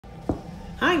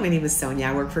Hi, my name is Sonia.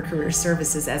 I work for Career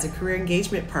Services as a career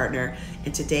engagement partner,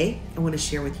 and today I want to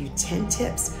share with you 10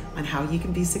 tips on how you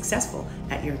can be successful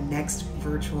at your next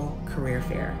virtual career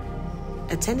fair.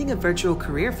 Attending a virtual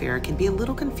career fair can be a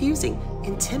little confusing,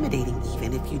 intimidating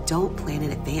even if you don't plan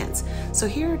in advance. So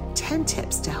here are 10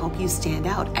 tips to help you stand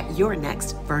out at your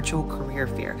next virtual career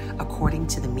fair, according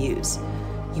to the Muse.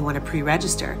 You want to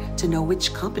pre-register to know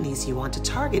which companies you want to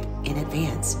target in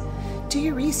advance. Do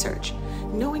your research.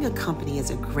 Knowing a company is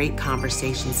a great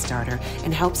conversation starter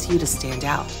and helps you to stand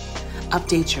out.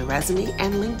 Update your resume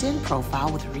and LinkedIn profile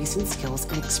with recent skills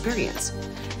and experience.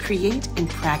 Create and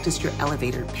practice your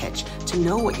elevator pitch to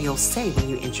know what you'll say when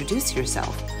you introduce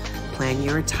yourself. Plan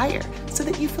your attire so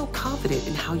that you feel confident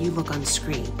in how you look on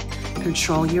screen.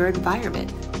 Control your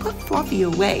environment. Put fluffy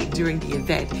away during the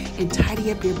event and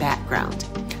tidy up your background.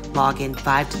 Log in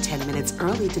 5 to 10 minutes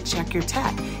early to check your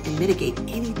tech and mitigate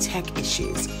any tech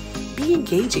issues. Be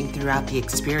engaging throughout the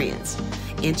experience.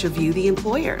 Interview the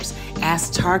employers.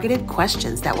 Ask targeted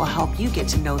questions that will help you get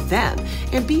to know them,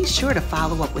 and be sure to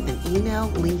follow up with an email,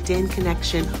 LinkedIn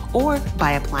connection, or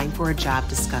by applying for a job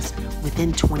discussed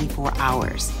within 24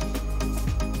 hours.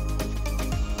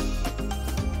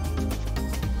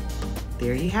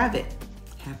 There you have it.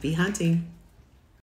 Happy hunting.